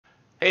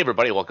Hey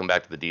everybody, welcome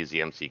back to the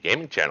DZMC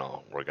Gaming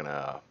Channel. We're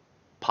gonna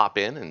pop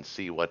in and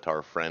see what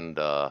our friend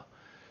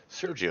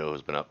Sergio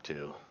has been up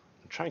to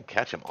and try and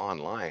catch him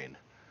online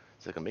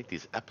so I can make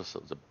these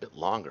episodes a bit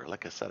longer.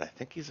 Like I said, I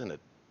think he's in a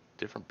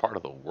different part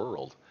of the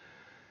world.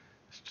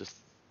 It's just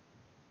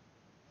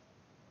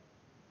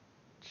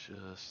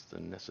the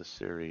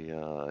necessary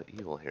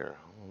evil here.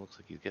 Oh, looks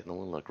like he's getting a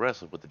little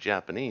aggressive with the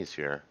Japanese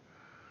here.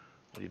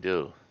 What do you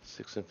do?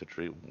 6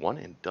 infantry, 1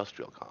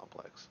 industrial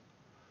complex.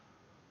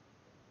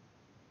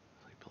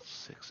 So he built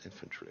 6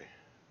 infantry.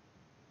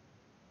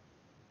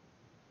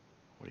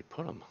 Where do you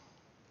put him?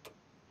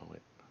 Oh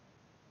wait,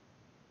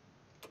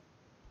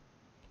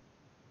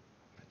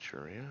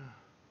 Manchuria,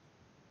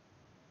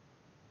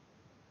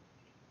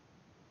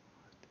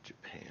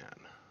 Japan.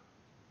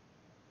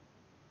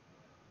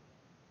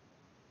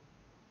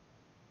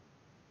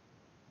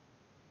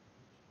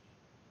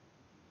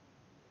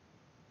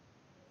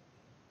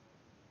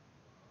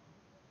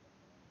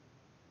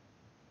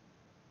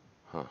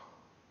 Huh.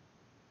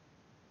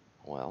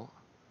 Well,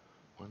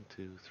 1,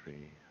 2,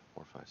 3,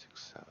 4, 5,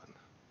 6, 7.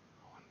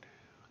 1, 2,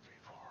 3,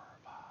 4,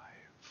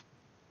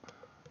 5.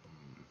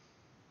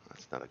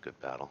 That's not a good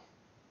battle.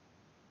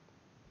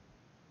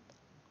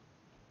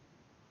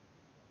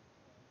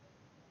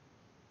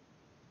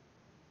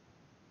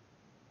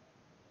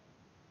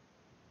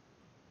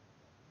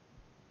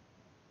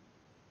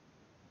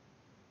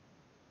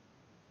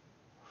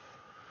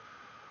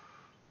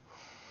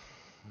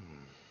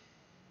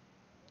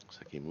 Looks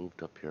like he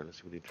moved up here. Let's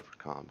see what he did for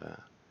combat.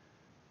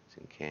 He's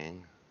in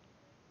Kang.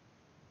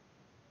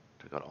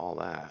 Took out all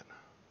that.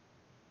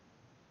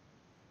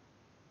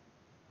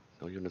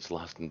 No units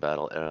lost in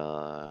battle.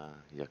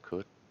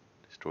 Yakut.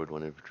 Destroyed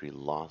 1 infantry,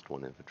 lost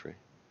 1 infantry.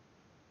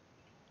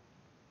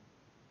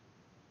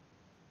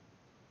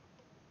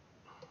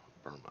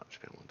 Burma,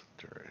 Japan 1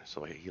 3.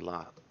 So he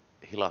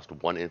lost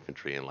 1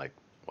 infantry in like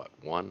what?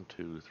 1,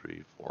 2,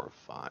 3, 4,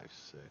 5,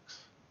 6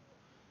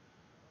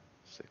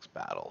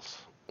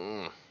 battles.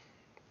 Mm.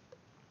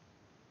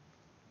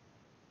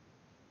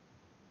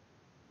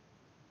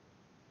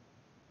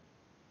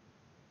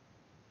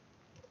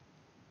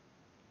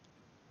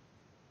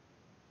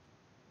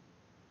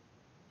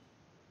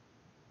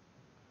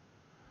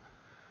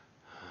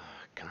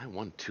 Can I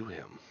 1-2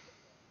 him?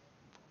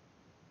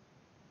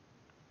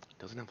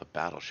 Doesn't have a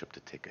battleship to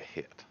take a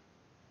hit.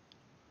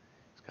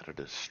 He's got a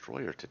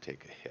destroyer to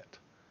take a hit.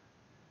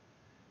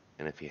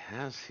 And if he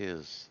has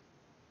his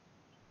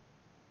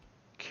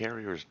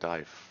carriers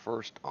die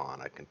first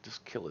on, I can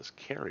just kill his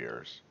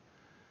carriers.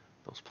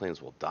 Those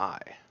planes will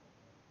die.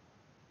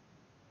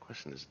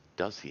 Question is,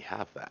 does he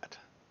have that?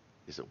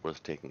 Is it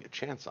worth taking a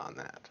chance on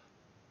that?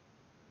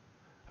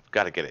 I've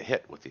got to get a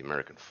hit with the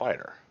American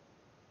fighter.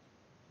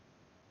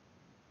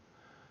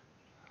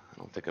 I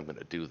don't think I'm going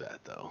to do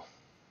that, though.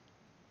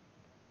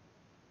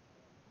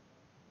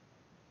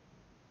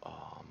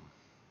 Um,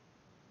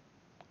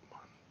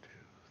 1, 2,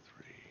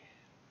 3,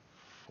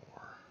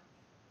 4.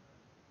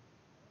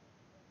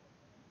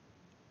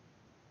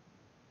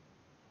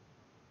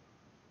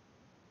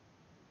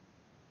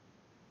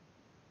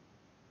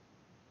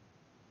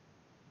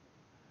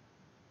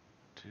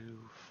 2,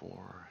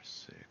 4,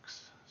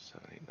 6,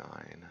 7, 8,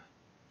 9,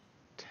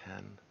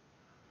 10,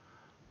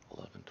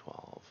 11,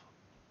 12,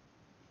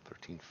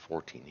 13,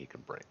 14 he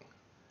can bring.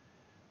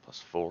 Plus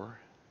 4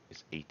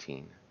 is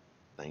 18,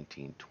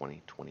 19,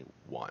 20,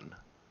 21,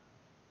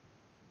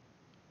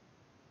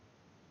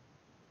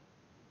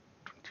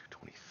 22,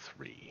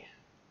 23.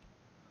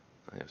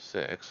 I have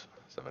 6,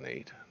 7,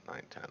 8,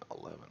 9, 10,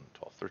 11,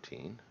 12,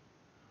 13,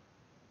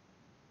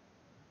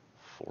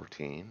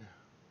 14,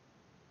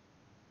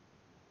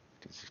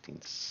 15,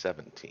 16,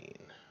 17.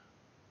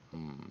 I've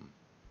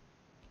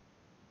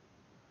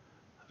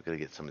got to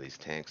get some of these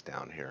tanks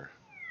down here.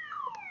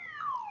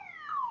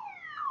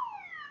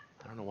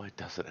 I don't know why it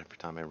does it every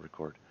time I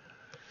record.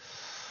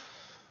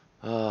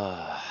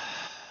 So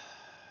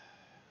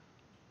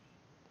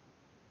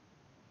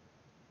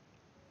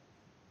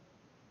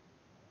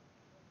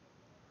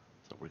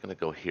we're going to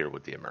go here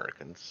with the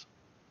Americans.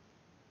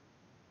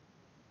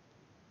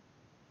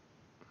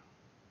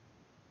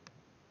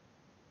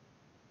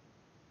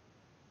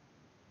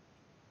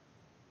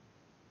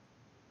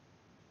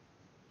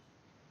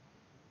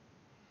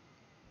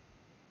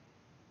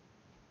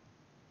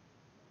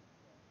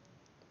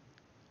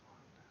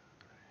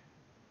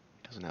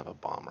 He doesn't have a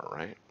bomber,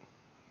 right?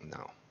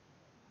 No.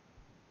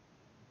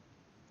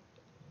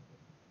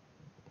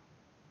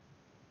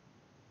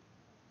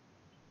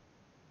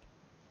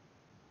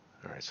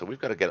 All right, so we've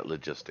got to get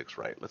logistics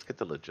right. Let's get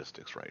the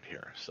logistics right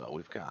here. So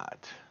we've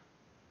got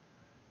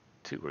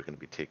 2. We're going to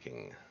be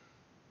taking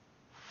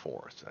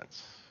 4. So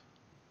that's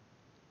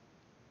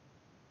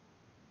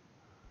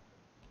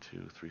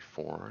 2, 3,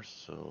 4.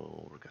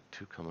 So we've got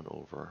 2 coming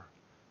over.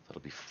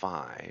 That'll be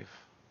 5.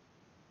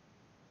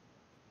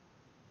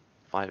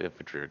 5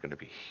 infantry are going to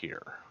be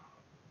here.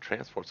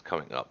 Transport's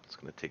coming up. It's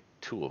going to take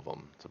 2 of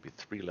them. So it'll be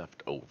 3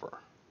 left over.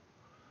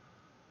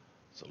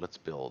 So let's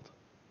build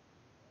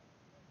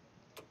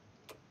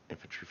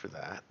infantry for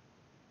that.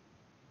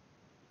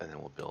 And then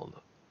we'll build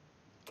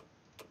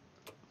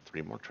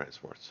 3 more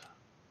transports.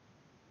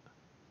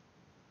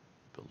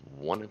 Build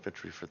 1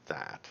 infantry for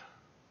that.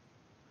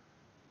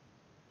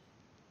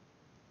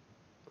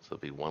 So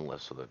it'll be 1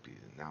 less, so that'd be,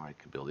 now I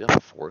can build the other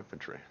 4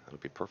 infantry. That'll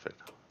be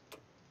perfect.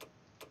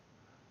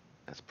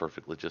 That's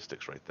perfect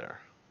logistics right there.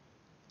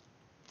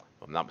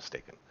 If I'm not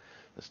mistaken.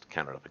 Let's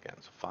count it up again.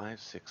 So 5,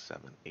 6,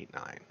 7, 8,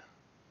 9.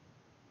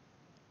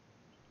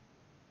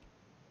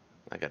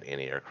 I got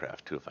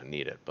anti-aircraft too if I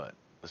need it, but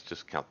let's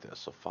just count this.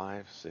 So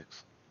 5,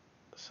 6,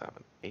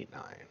 7, 8,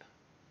 9.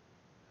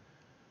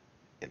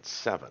 And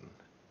 7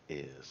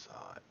 is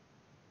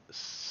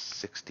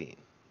 16.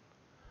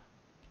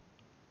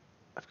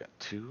 I've got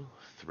 2,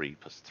 3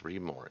 plus 3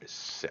 more is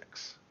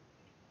 6.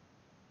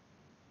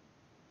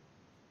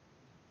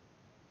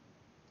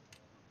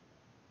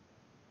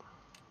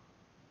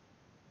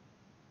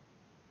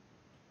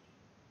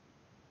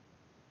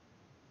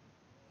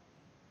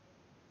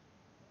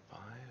 Five,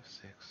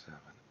 6, 7,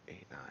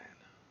 8, 9,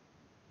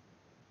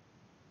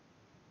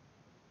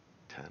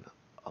 10,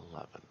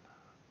 11,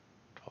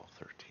 12,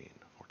 13,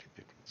 14,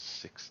 15,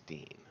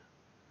 16.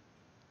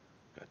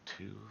 Got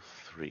 2,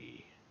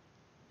 3.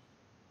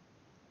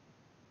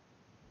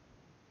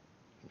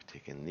 I'm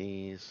taking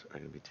these. I'm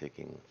going to be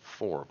taking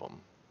 4 of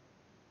them.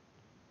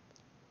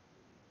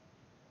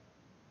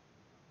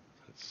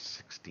 That's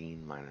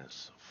 16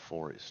 minus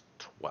 4 is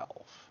 12.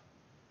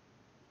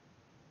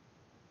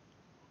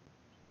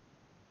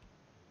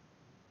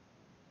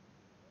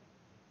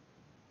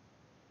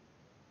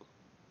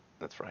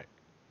 That's right.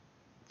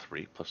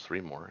 3 plus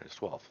 3 more is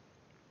 12.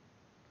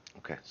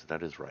 Okay, so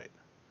that is right.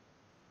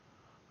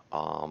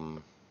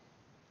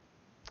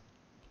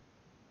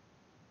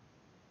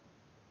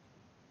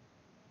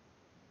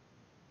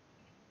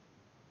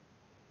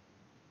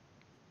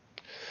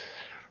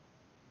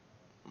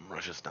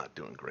 Russia's not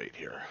doing great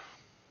here.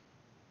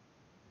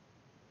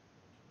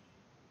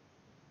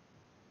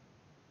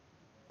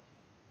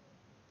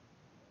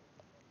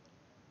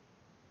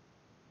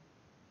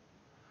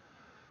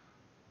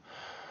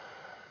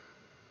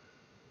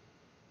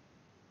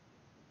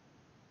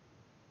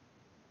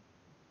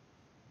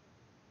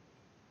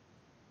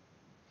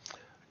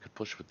 I could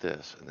push with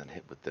this and then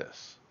hit with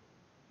this.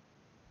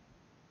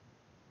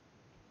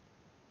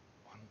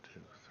 1, 2,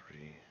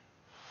 3,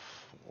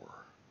 4.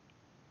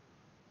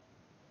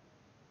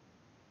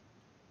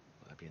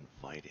 That'd be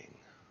inviting.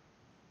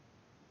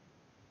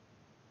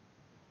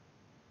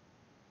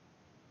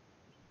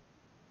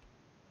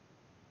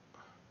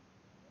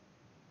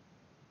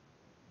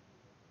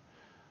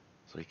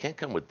 So he can't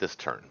come with this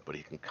turn, but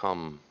he can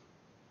come,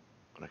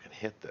 and I can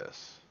hit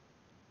this.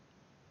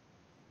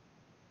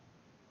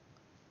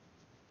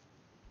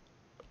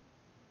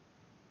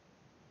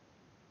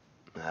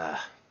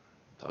 Ah,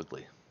 it's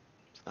ugly.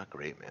 It's not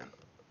great, man.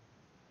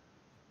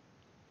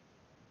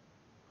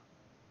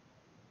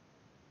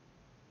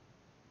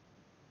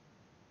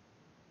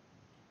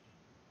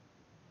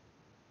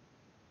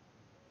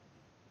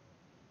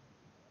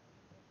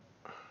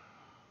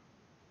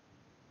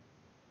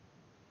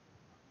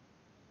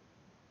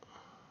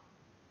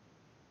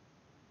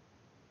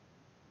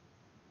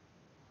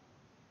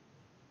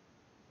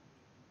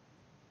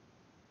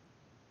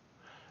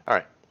 All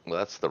right, well,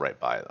 that's the right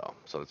buy, though,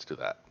 so let's do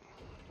that.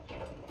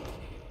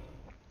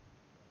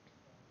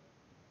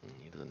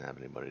 He doesn't have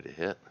anybody to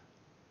hit.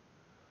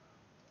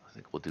 I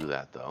think we'll do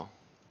that, though.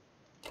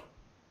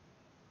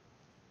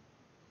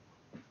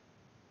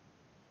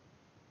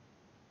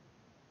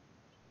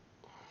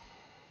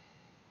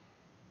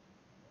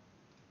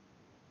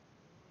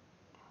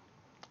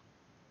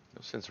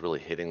 No sense really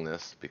hitting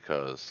this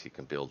because he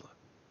can build,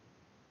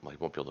 well, he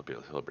won't be able to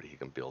build here, but he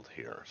can build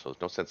here. So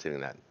there's no sense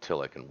hitting that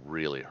until I can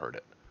really hurt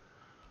it.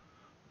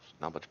 There's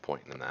not much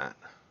point in that.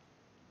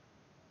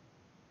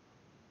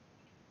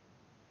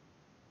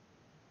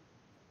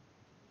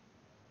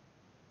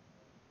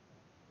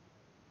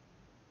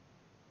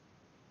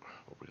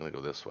 We're going to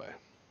go this way.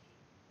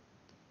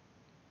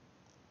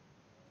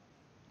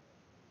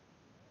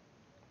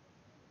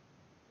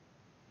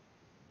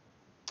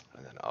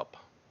 And then up.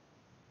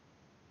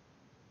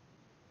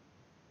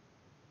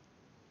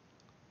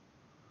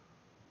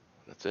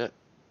 That's it.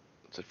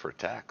 That's it for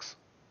attacks.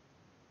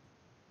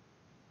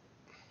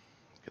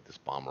 Let's get this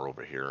bomber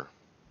over here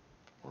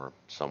or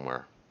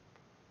somewhere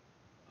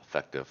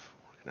effective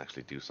where we can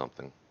actually do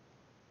something.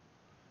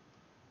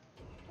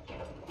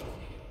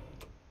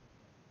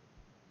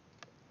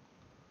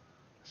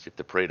 See if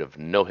the parade of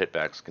no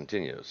hitbacks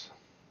continues.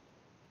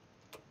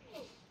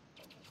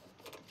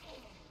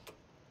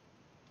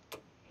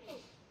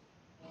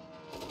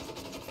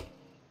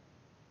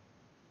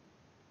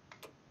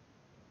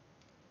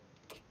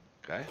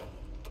 Okay.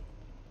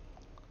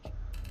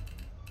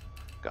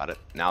 Got it.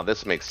 Now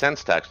this makes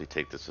sense to actually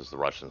take this as the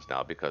Russians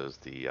now because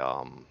the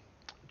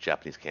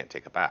Japanese can't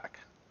take it back.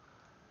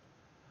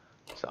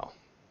 So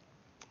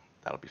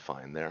that'll be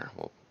fine there.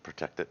 We'll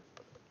protect it.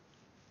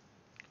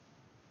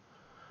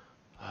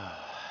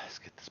 Let's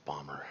get this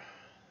bomber.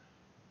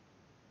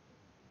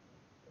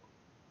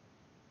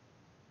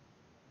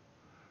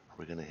 Are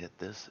We're gonna hit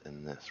this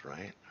and this,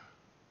 right?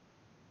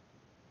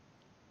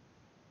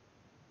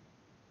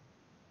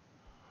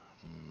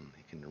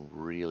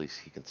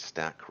 He can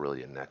stack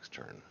Corellia next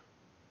turn.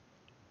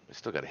 We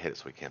still got to hit it,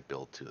 so we can't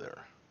build 2 there.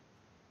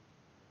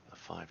 A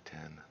 5,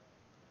 10,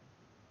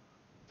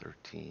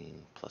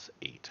 13 plus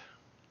 8.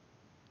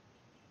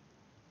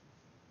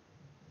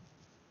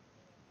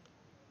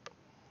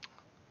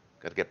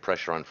 Got to get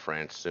pressure on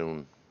France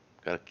soon.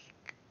 Got to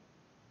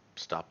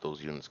stop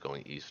those units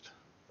going east.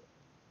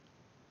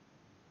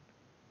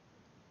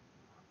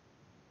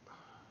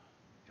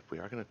 If we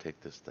are going to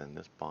take this, then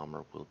this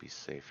bomber will be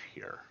safe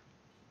here.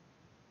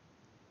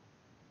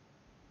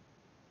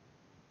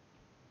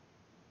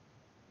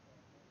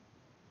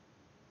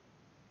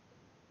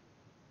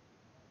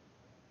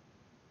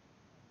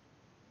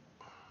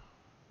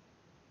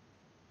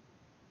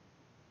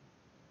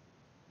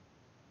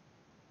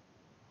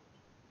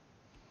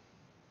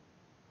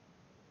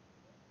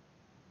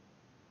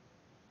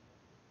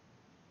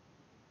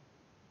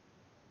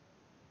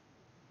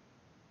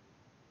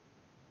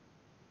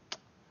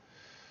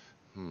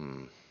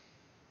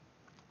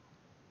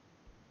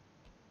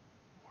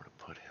 Where to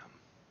put him?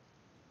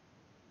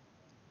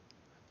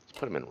 Let's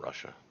put him in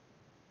Russia.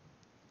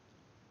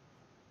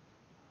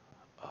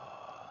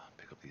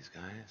 Pick up these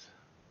guys.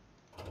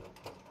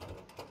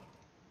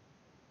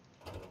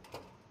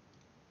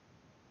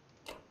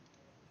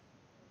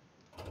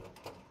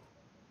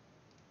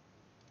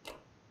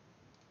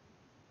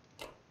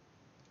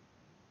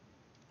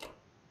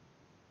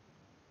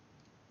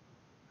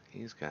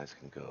 These guys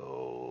can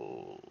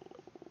go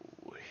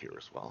here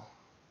as well.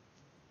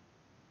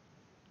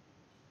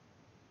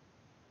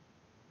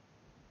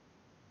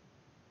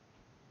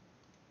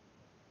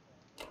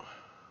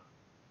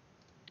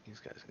 These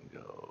guys can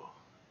go.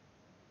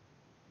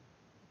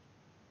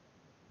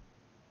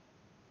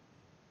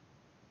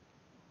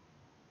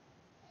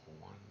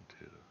 One,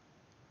 two.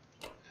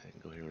 They can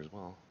go here as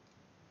well.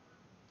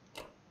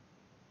 These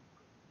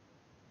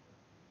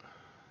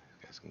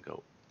guys can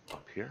go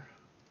up here.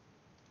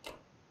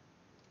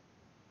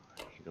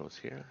 He goes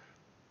here.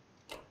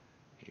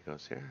 He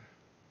goes here.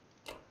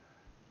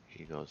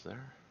 He goes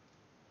there.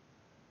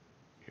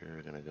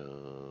 You're gonna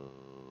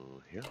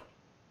go here.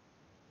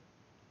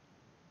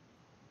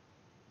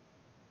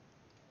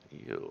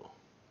 You.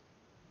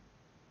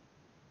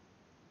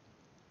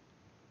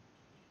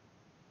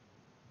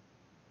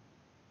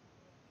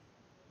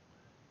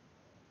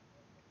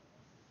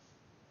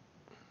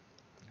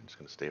 I'm just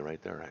gonna stay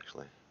right there,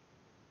 actually.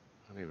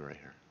 Maybe right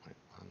here. Wait,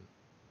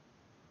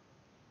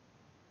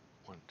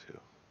 one, two.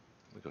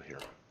 Let me go here.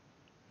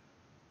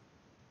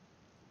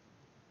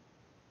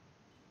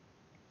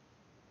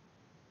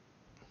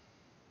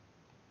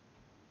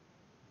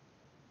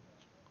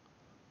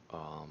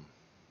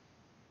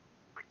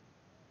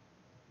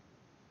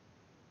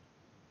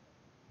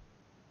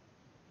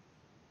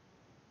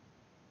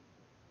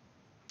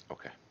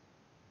 Okay.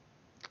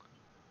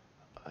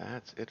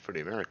 That's it for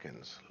the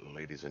Americans,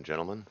 ladies and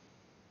gentlemen.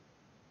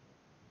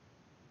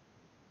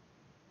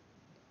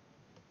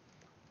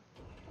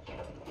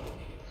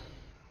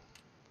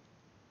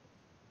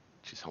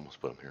 She's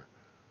almost put them here.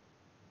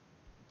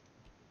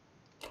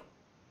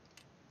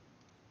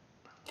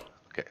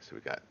 Okay, so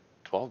we got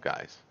 12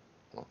 guys.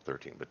 Well,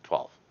 13, but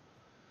 12.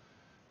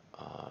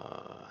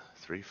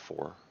 3,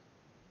 4.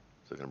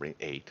 So they're going to bring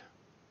 8.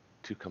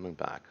 2 coming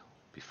back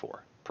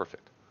before.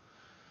 Perfect.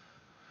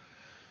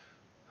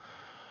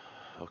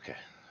 Okay,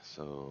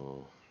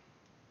 so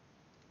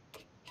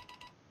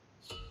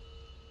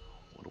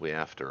what are we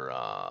after?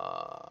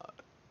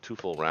 2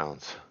 full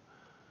rounds.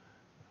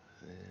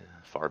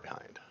 Far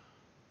behind.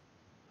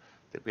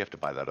 I think we have to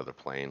buy that other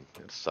plane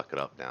and suck it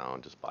up now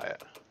and just buy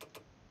it.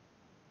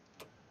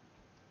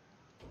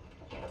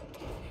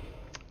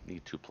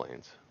 Need 2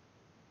 planes.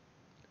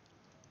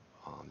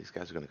 These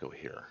guys are going to go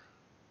here.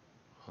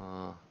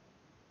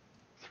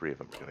 3 of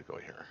them are going to go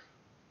here.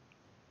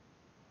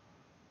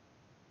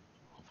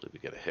 Hopefully we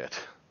get a hit.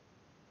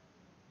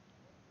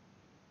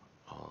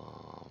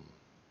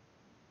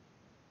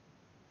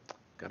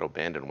 Got to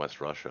abandon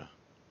West Russia.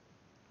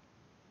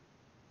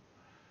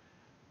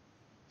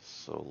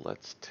 So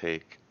let's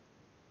take...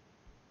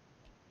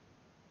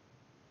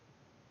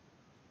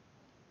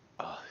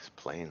 these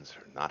planes,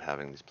 not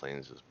having these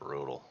planes is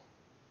brutal.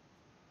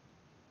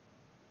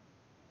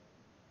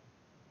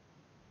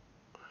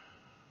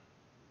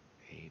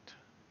 8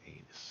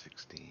 is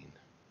 16.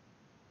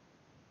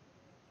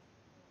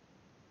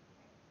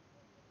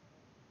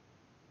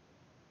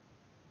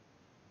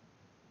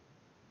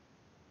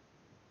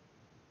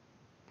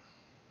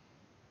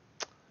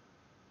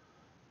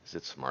 Is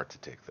it smart to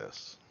take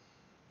this?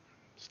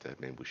 Instead,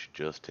 maybe we should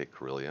just take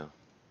Karelia.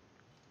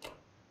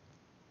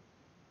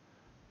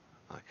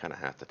 I kind of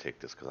have to take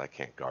this because I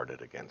can't guard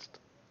it against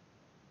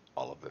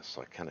all of this,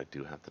 so I kind of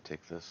do have to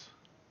take this.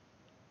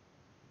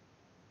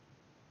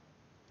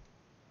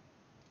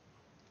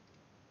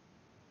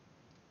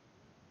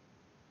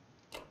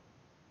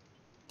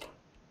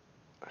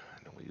 And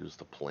then we use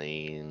the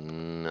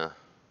plane.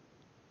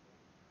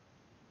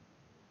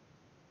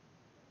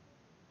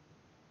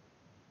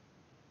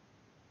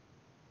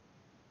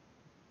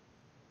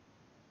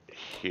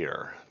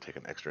 here. Take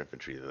an extra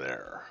infantry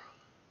there.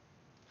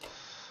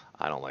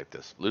 I don't like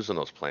this. Losing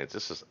those planes.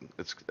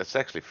 It's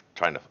actually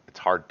trying to. It's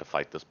hard to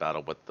fight this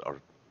battle with our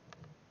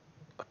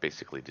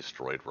basically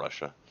destroyed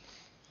Russia.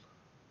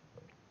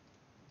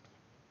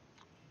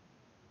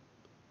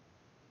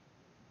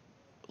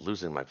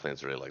 Losing my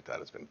planes really like that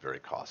has been very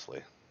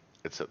costly.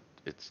 It's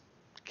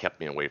kept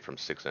me away from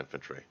 6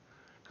 infantry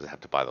because I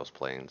have to buy those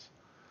planes.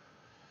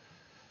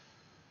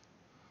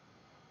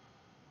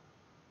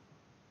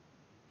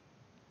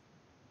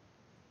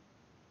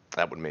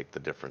 That would make the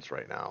difference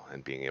right now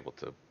in being able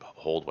to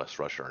hold West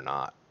Russia or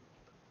not.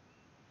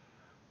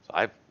 So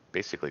I've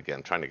basically,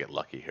 again, trying to get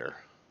lucky here.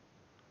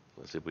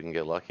 Let's see if we can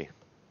get lucky.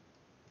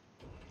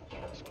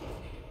 Just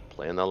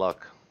playing the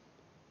luck.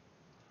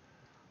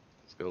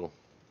 Let's go.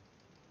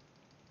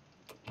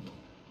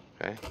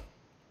 Okay.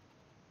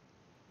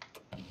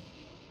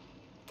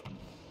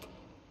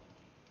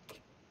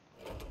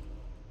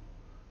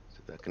 See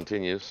if that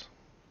continues.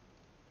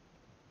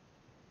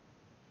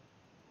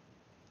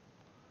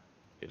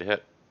 Get a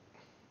hit.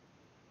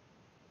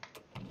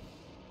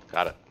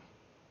 Got it.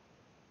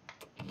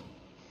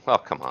 Oh,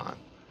 come on.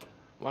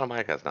 Why do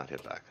my guys not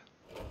hit back?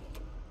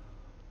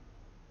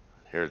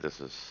 Here, this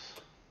is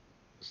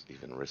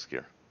even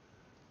riskier.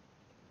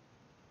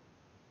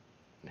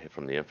 Hit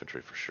from the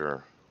infantry for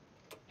sure.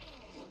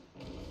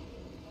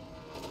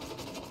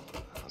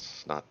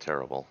 That's not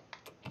terrible.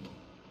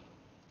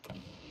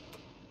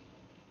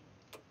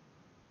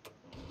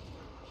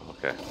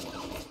 Okay.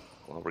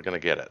 Well, we're gonna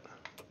get it.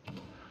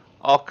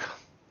 Oh,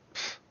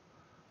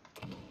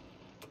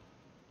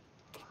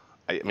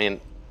 I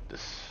mean,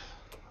 this.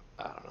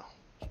 I don't know.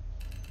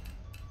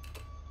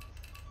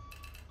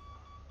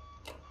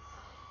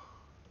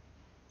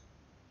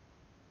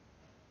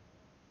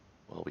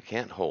 Well, we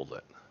can't hold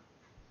it.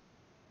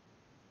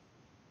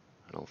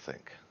 I don't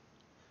think.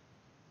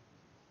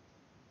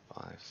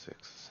 5,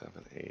 6,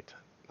 7, 8,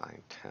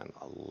 9, 10,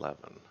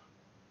 11.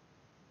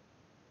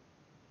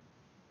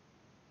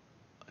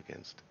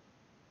 Against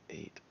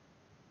 8,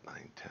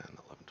 9, 10,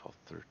 11, 12,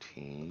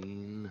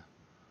 13,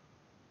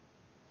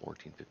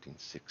 14, 15,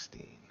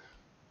 16.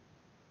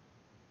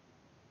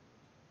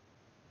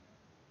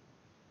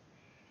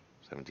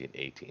 17,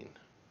 18.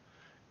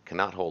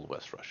 Cannot hold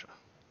West Russia.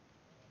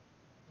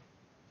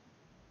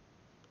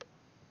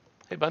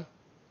 Hey, bud.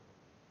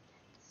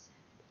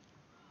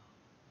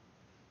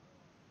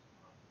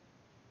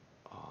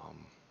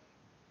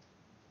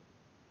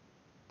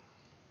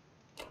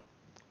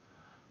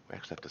 We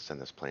actually have to send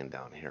this plane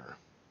down here.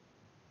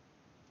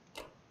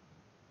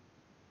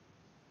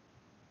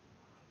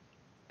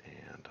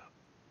 And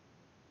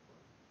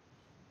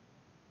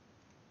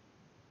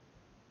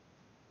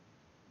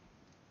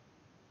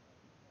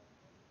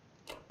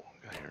one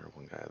guy here,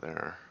 one guy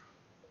there.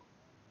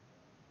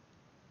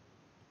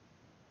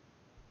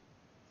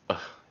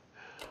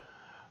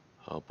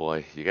 Oh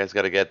boy, you guys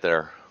got to get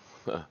there.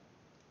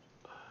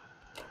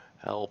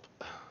 Help.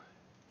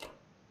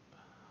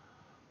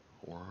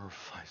 4,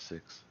 5,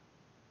 6.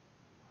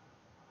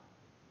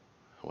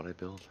 What I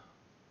build?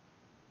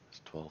 It's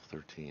 12,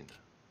 13.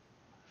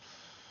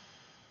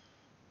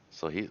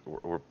 So he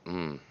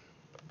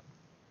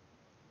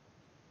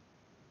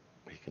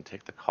can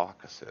take the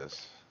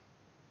Caucasus.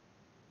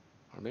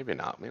 Or maybe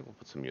not. Maybe we'll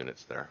put some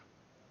units there.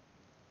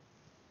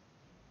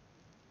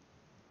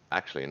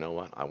 Actually, you know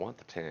what? I want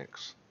the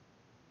tanks.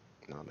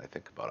 Now that I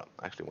think about it,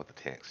 I actually want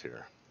the tanks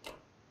here.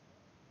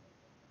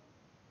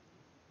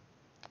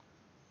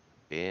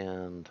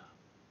 And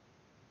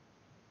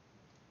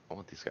I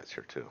want these guys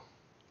here too.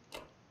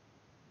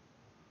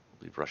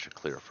 Leave Russia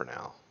clear for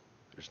now.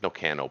 There's no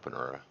can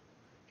opener.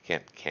 He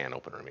can't can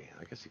opener me.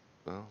 I guess he,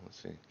 well,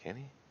 let's see. Can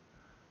he?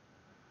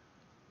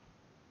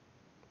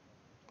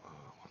 1,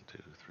 2,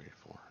 3,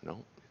 4.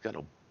 No, he's got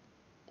a,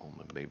 oh,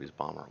 my baby's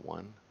bomber.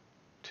 1,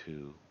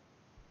 2,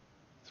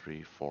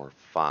 3, 4,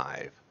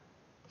 5,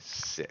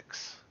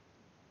 6.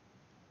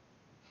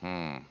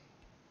 Oh,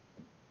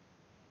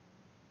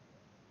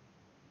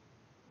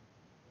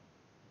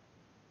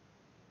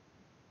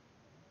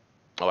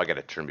 I got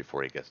to turn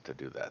before he gets to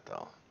do that,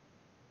 though.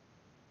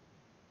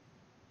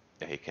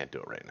 Yeah, he can't do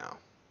it right now.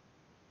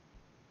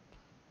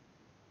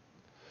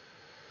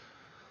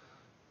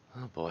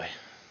 Oh, boy.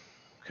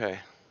 Okay.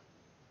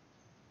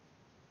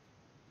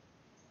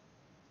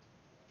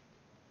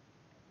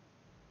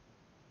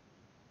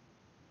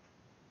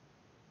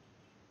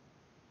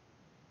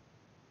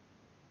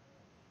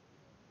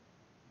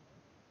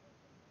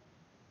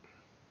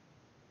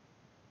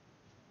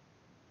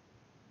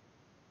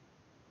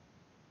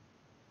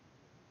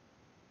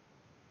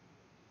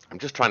 I'm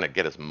just trying to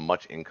get as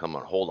much income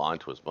or hold on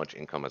to as much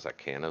income as I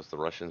can as the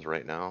Russians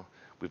right now.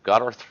 We've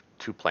got our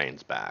 2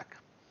 planes back.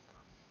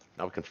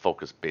 Now we can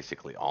focus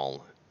basically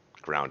all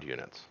ground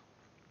units.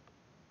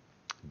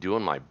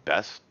 Doing my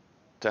best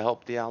to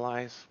help the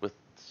Allies with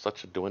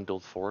such a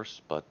dwindled force,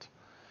 but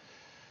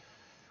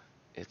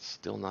it's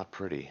still not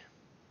pretty.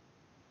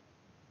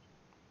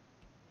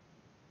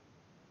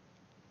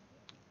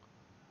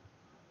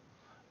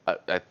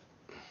 I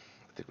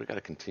I think we got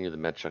to continue the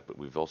med check, but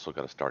we've also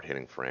got to start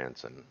hitting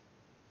France and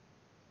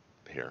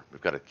here.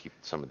 We've got to keep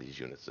some of these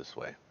units this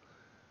way.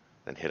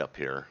 Then hit up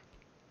here.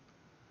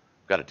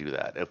 We've got to do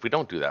that. If we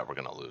don't do that, we're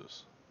going to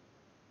lose.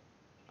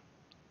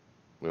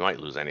 We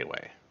might lose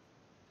anyway,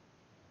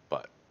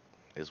 but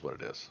it is what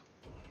it is.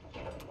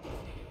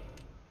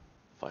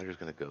 Fighter's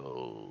going to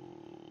go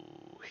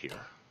here.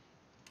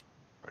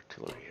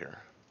 Artillery here.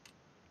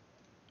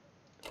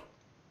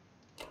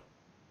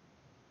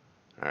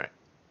 All right.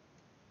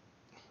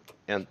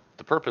 And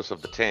the purpose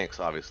of the tanks,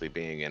 obviously,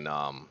 being in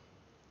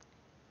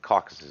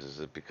Caucasus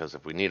is because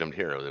if we need them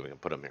here, then we can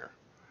put them here.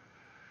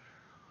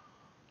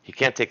 He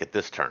can't take it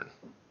this turn.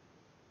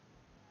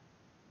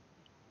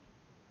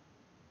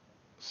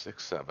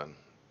 6, 7,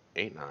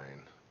 8, 9,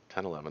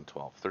 10, 11,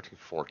 12, 13,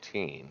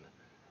 14,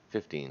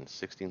 15,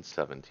 16,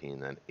 17,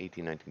 then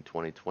 18, 19,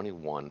 20,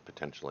 21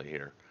 potentially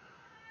here.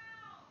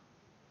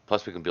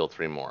 Plus we can build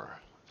 3 more.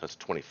 So that's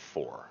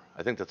 24.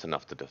 I think that's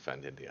enough to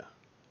defend India.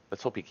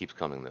 Let's hope he keeps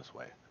coming this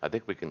way. I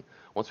think we can,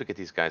 once we get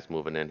these guys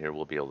moving in here,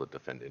 we'll be able to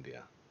defend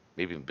India.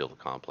 Maybe even build a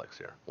complex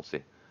here. We'll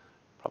see.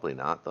 Probably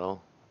not, though.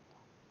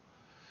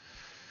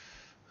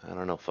 I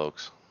don't know,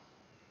 folks.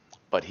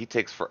 But he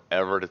takes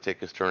forever to take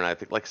his turn. I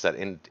think, like I said,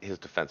 in his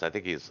defense, I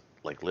think he's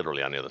like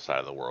literally on the other side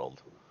of the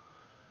world.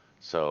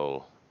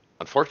 So,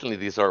 unfortunately,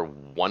 these are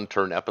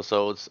one-turn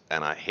episodes,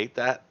 and I hate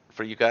that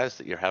for you guys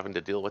that you're having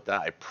to deal with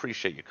that. I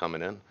appreciate you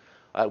coming in.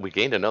 We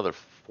gained another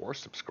 4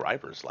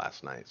 subscribers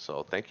last night,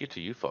 so thank you to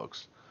you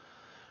folks.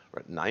 We're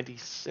at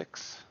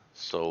 96,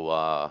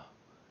 so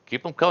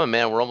keep them coming,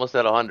 man. We're almost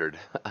at 100.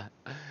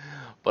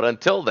 But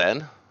until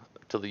then,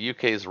 till the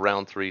UK's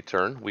round 3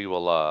 turn, we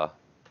will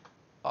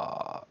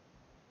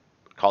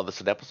call this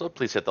an episode.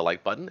 Please hit the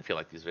like button if you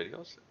like these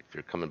videos. If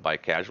you're coming by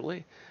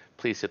casually,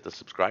 please hit the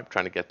subscribe.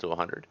 Trying to get to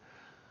 100,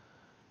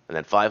 and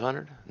then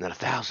 500, and then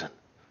 1,000,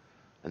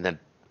 and then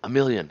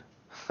 1,000,000.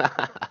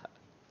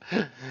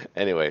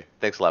 Anyway,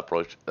 thanks a lot,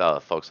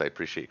 folks. I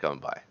appreciate you coming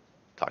by.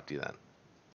 Talk to you then.